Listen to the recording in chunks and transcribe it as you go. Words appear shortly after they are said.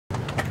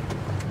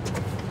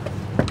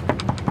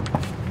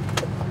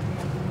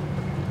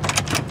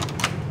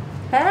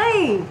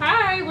Hey!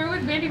 Hi, we're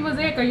with Vandy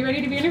MOSAIC. Are you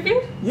ready to be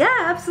interviewed? Yeah,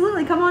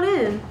 absolutely. Come on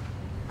in.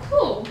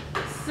 Cool.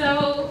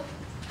 So,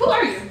 who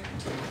are you?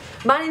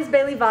 My name's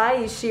Bailey Vi.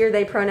 Use she or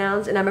they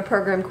pronouns, and I'm a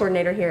program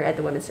coordinator here at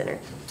the Women's Center.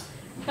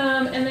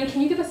 And then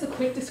can you give us a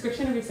quick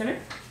description of your center?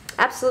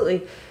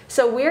 Absolutely.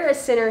 So we're a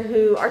center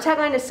who, our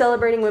tagline is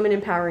celebrating women,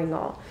 empowering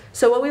all.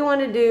 So what we want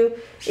to do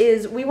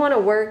is we want to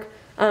work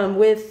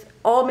with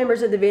all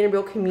members of the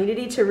Vanderbilt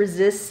community to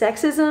resist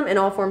sexism and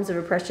all forms of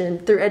oppression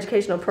through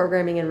educational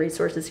programming and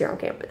resources here on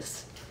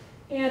campus.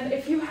 And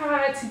if you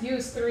had to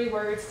use 3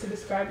 words to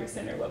describe your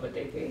center, what would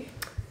they be?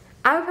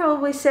 I would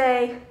probably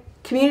say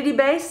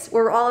community-based.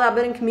 We're all about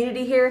building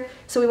community here,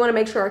 so we want to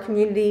make sure our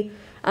community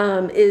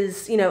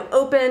is,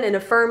 open and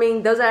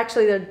affirming. Those are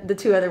actually the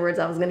 2 other words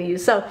I was going to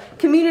use. So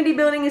community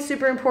building is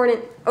super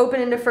important.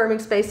 Open and affirming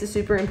space is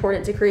super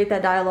important to create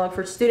that dialogue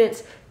for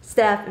students,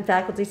 staff, and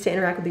faculty to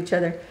interact with each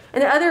other.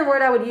 And the other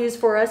word I would use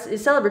for us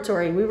is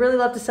celebratory. We really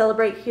love to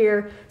celebrate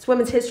here. It's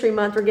Women's History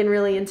Month. We're getting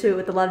really into it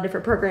with a lot of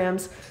different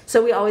programs.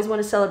 So we always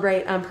want to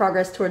celebrate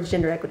progress towards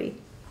gender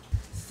equity.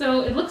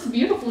 So it looks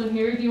beautiful in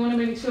here. Do you want to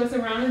maybe show us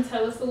around and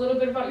tell us a little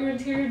bit about your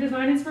interior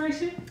design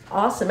inspiration?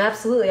 Awesome,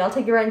 absolutely. I'll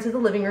take you right into the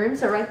living room,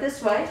 so right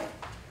this way.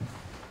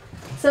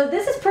 So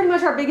this is pretty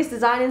much our biggest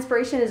design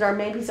inspiration, is our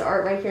main piece of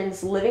art right here in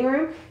this living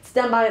room. It's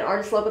done by an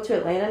artist local to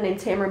Atlanta named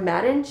Tamara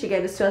Madden. She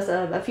gave this to us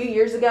a few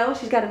years ago.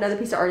 She's got another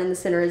piece of art in the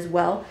center as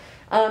well.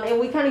 And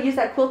we kind of use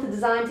that quilt to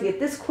design to get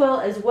this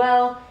quilt as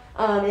well,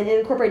 and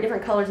incorporate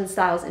different colors and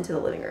styles into the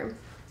living room.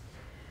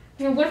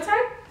 And what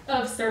type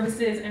of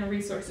services and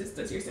resources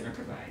does your center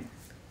provide?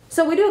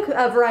 So we do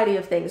a variety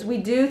of things. We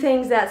do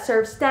things that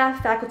serve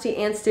staff, faculty,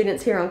 and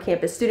students here on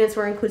campus. Students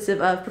were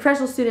inclusive of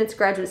professional students,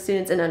 graduate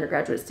students, and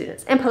undergraduate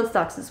students, and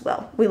postdocs as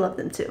well. We love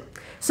them too.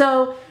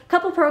 So a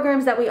couple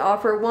programs that we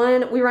offer.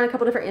 One, we run a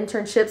couple different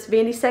internships.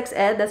 Vandy Sex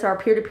Ed, that's our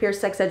peer-to-peer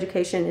sex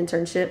education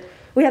internship.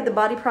 We have the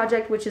Body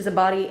Project, which is a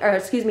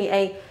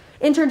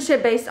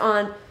internship based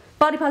on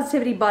body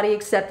positivity, body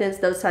acceptance,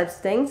 those types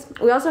of things.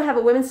 We also have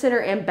a Women's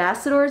Center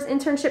Ambassadors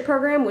internship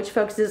program, which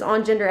focuses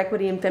on gender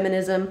equity and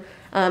feminism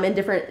and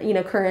different,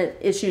 current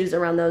issues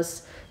around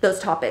those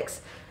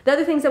topics. The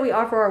other things that we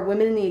offer are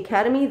Women in the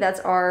Academy.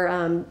 That's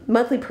our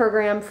monthly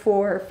program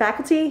for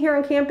faculty here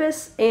on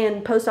campus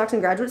and postdocs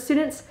and graduate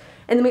students.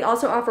 And then we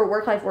also offer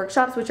work-life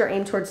workshops, which are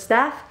aimed towards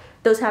staff.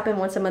 Those happen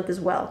once a month as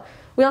well.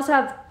 We also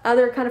have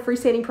other kind of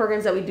freestanding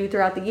programs that we do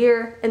throughout the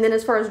year. And then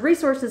as far as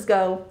resources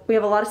go, we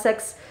have a lot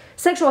of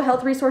sexual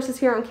health resources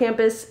here on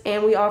campus,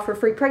 and we offer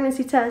free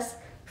pregnancy tests,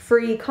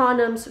 free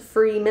condoms,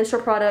 free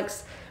menstrual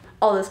products,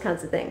 all those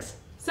kinds of things.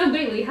 So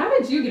Bailey, how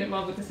did you get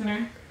involved with the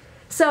center?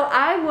 So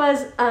I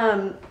was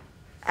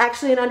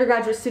actually an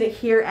undergraduate student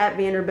here at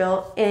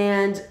Vanderbilt,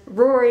 and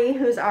Rory,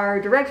 who's our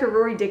director,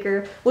 Rory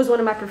Dicker, was one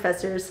of my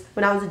professors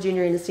when I was a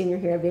junior and a senior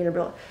here at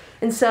Vanderbilt.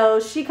 And so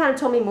she kind of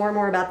told me more and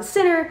more about the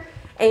center,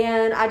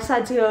 and I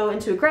decided to go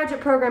into a graduate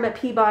program at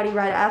Peabody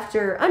right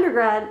after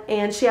undergrad,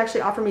 and she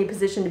actually offered me a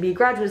position to be a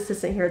graduate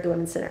assistant here at the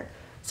Women's Center.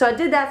 So I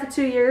did that for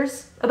 2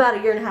 years, about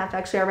a year and a half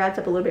actually. I wrapped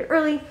up a little bit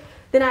early.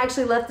 Then I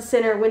actually left the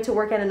center, went to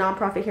work at a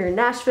nonprofit here in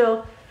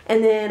Nashville,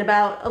 and then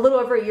about a little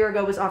over a year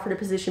ago was offered a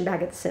position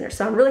back at the center.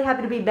 So I'm really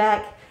happy to be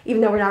back,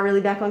 even though we're not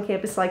really back on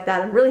campus like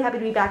that. I'm really happy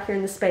to be back here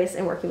in this space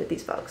and working with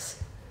these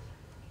folks.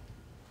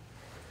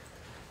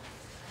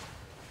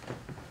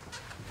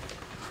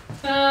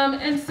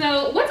 And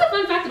so what's a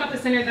fun fact about the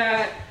center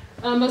that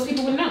most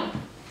people would know?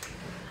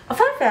 A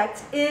fun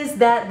fact is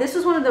that this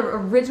was one of the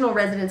original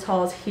residence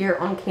halls here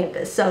on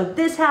campus. So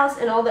this house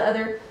and all the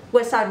other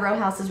West Side row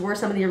houses were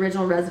some of the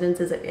original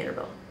residences at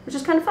Vanderbilt, which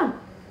is kind of fun.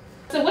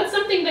 So what's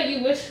something that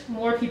you wish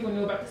more people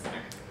knew about the center?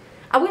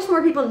 I wish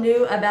more people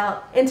knew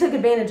about and took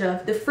advantage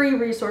of the free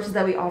resources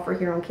that we offer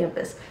here on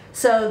campus.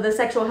 So the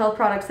sexual health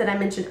products that I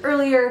mentioned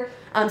earlier,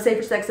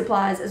 safer sex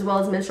supplies, as well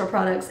as menstrual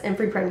products and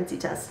free pregnancy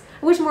tests.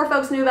 I wish more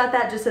folks knew about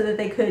that just so that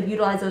they could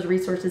utilize those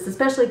resources,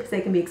 especially because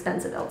they can be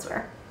expensive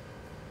elsewhere.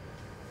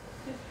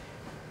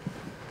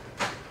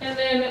 And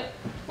then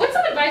what's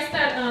some advice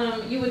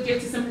that you would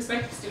give to some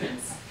prospective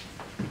students?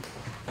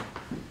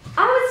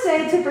 I would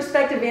say to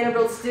prospective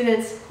Vanderbilt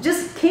students,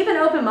 just keep an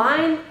open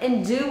mind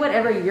and do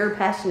whatever you're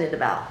passionate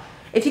about.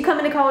 If you come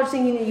into college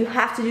thinking that you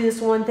have to do this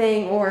one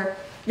thing or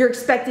you're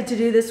expected to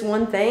do this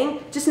one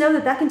thing, just know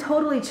that that can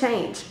totally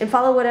change and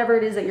follow whatever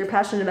it is that you're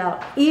passionate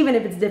about, even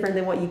if it's different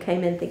than what you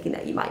came in thinking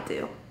that you might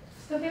do.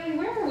 So Bailey,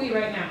 where are we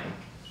right now?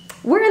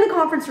 We're in the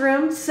conference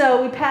room,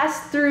 so we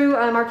passed through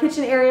our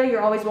kitchen area.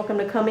 You're always welcome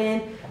to come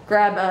in,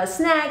 grab a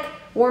snack,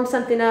 warm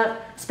something up,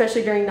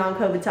 especially during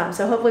non-COVID time.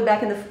 So hopefully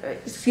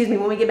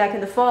when we get back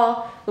in the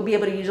fall, we'll be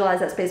able to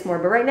utilize that space more.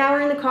 But right now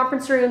we're in the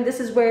conference room.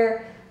 This is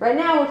where, right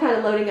now we're kind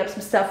of loading up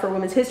some stuff for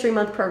Women's History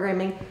Month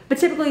programming. But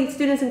typically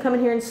students can come in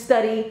here and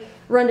study,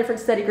 run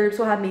different study groups.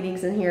 We'll have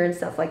meetings in here and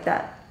stuff like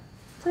that.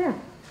 So yeah.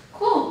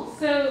 Cool.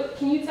 So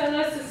can you tell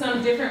us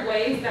some different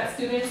ways that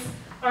students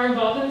are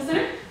involved in the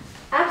center?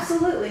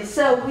 Absolutely.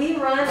 So we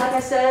run, like I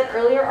said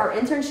earlier, our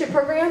internship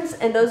programs,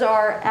 and those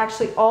are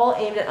actually all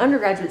aimed at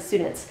undergraduate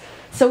students.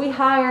 So we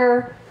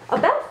hire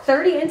about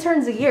 30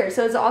 interns a year.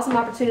 So it's an awesome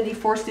opportunity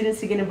for students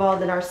to get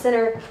involved in our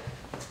center.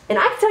 And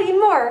I can tell you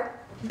more,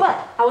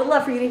 but I would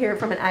love for you to hear it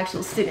from an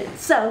actual student.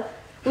 So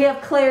we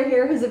have Claire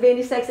here, who's a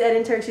Vandy Sex Ed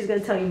intern. She's going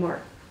to tell you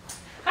more.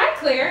 Hi,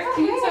 Claire.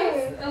 Can you tell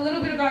us a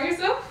little bit about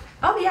yourself?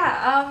 Oh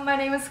yeah, my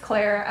name is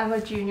Claire. I'm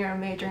a junior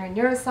major in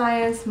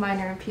neuroscience,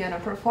 minor in piano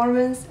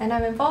performance, and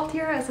I'm involved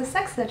here as a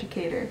sex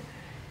educator.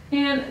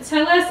 And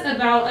tell us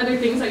about other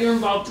things that you're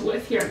involved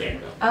with here at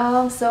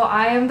Vanderbilt. So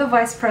I am the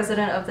vice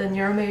president of the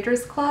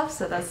Neuromajors Club,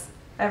 so that's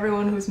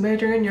everyone who's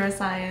majoring in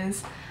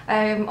neuroscience.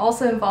 I'm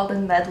also involved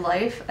in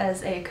MedLife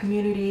as a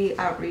community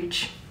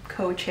outreach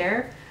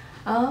co-chair.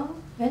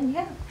 And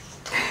yeah.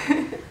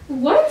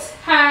 What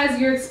has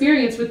your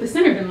experience with the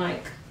center been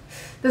like?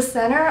 The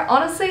center,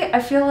 honestly, I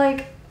feel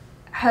like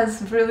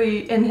has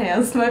really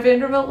enhanced my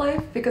Vanderbilt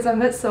life because I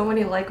met so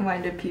many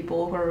like-minded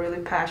people who are really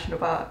passionate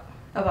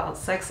about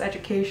sex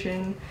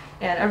education,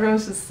 and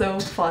everyone's just so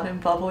fun and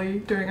bubbly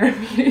during our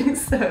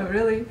meetings, so it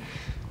really,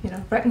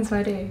 brightens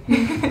my day.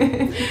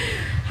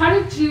 How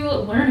did you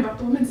learn about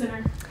the Women's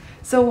Center?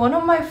 So one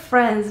of my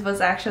friends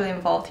was actually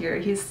involved here.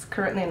 He's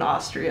currently in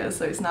Austria,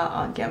 so he's not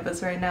on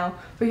campus right now,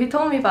 but he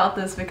told me about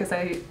this because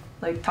I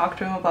talked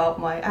to him about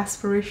my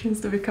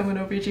aspirations to become an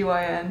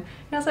OBGYN, and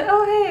I was like,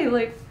 oh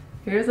hey,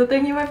 here's the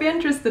thing you might be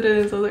interested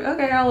in. So I was like,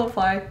 okay, I'll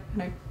apply,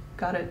 and I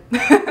got it.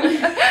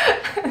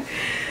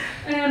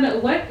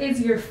 And what is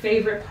your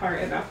favorite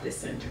part about this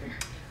center?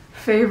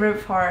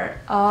 Favorite part?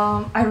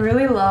 I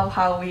really love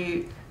how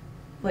we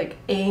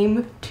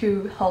aim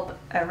to help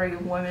every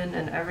woman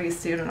and every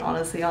student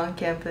honestly on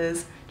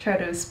campus, try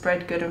to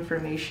spread good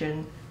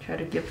information, try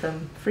to give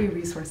them free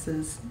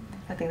resources.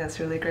 I think that's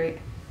really great.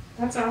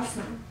 That's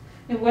awesome.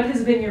 And what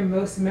has been your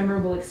most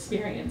memorable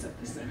experience at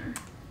the center?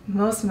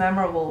 Most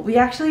memorable? We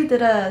actually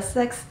did a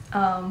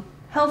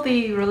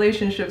healthy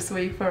relationships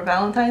week for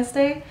Valentine's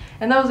Day,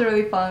 and that was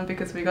really fun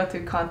because we got to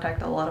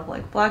contact a lot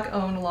of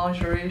black-owned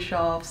lingerie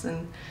shops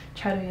and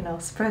try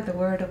to spread the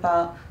word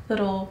about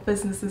little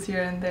businesses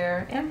here and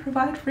there and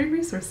provide free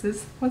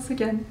resources once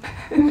again.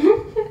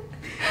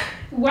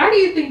 Why do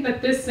you think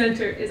that this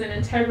center is an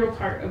integral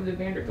part of the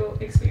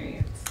Vanderbilt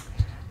experience?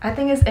 I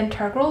think it's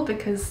integral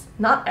because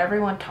not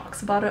everyone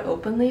talks about it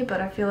openly,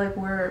 but I feel like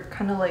we're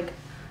kind of like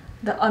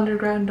the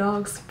underground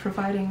dogs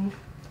providing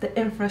the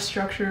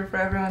infrastructure for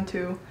everyone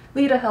to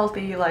lead a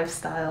healthy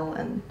lifestyle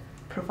and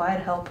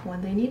provide help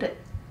when they need it.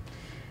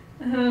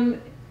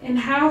 And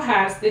how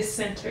has this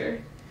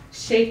center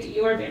shaped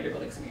your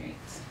Vanderbilt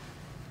experience?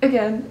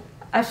 Again,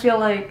 I feel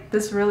like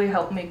this really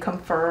helped me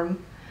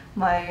confirm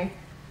my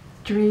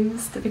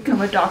dreams to become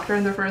a doctor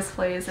in the first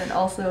place, and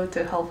also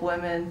to help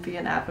women, be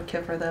an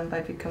advocate for them by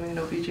becoming an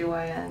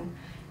OBGYN.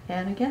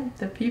 And again,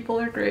 the people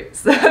are great.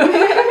 So.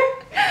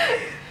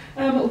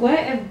 What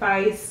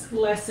advice,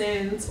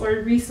 lessons,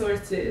 or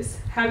resources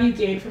have you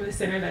gained from the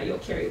center that you'll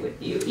carry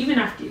with you even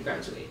after you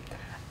graduate?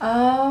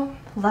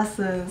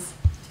 Lessons.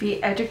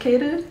 Be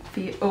educated,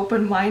 be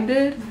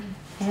open-minded,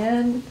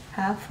 and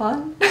have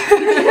fun.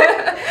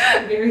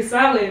 Very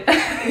solid.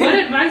 What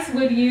advice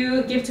would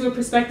you give to a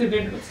prospective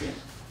Vanderbilt student?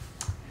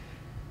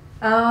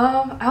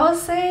 I would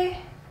say,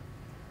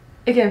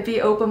 again,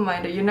 be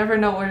open-minded. You never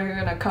know what you're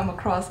going to come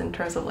across in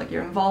terms of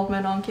your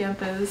involvement on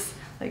campus,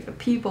 the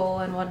people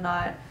and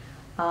whatnot.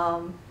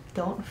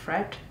 Don't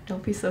fret,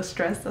 don't be so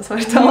stressed, that's what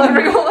I tell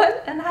everyone,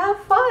 and have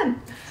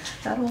fun.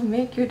 That'll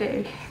make your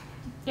day.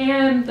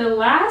 And the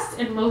last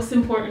and most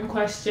important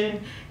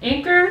question,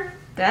 anchor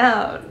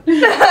down.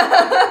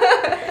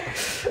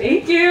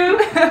 Thank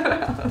you.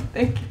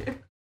 Thank you.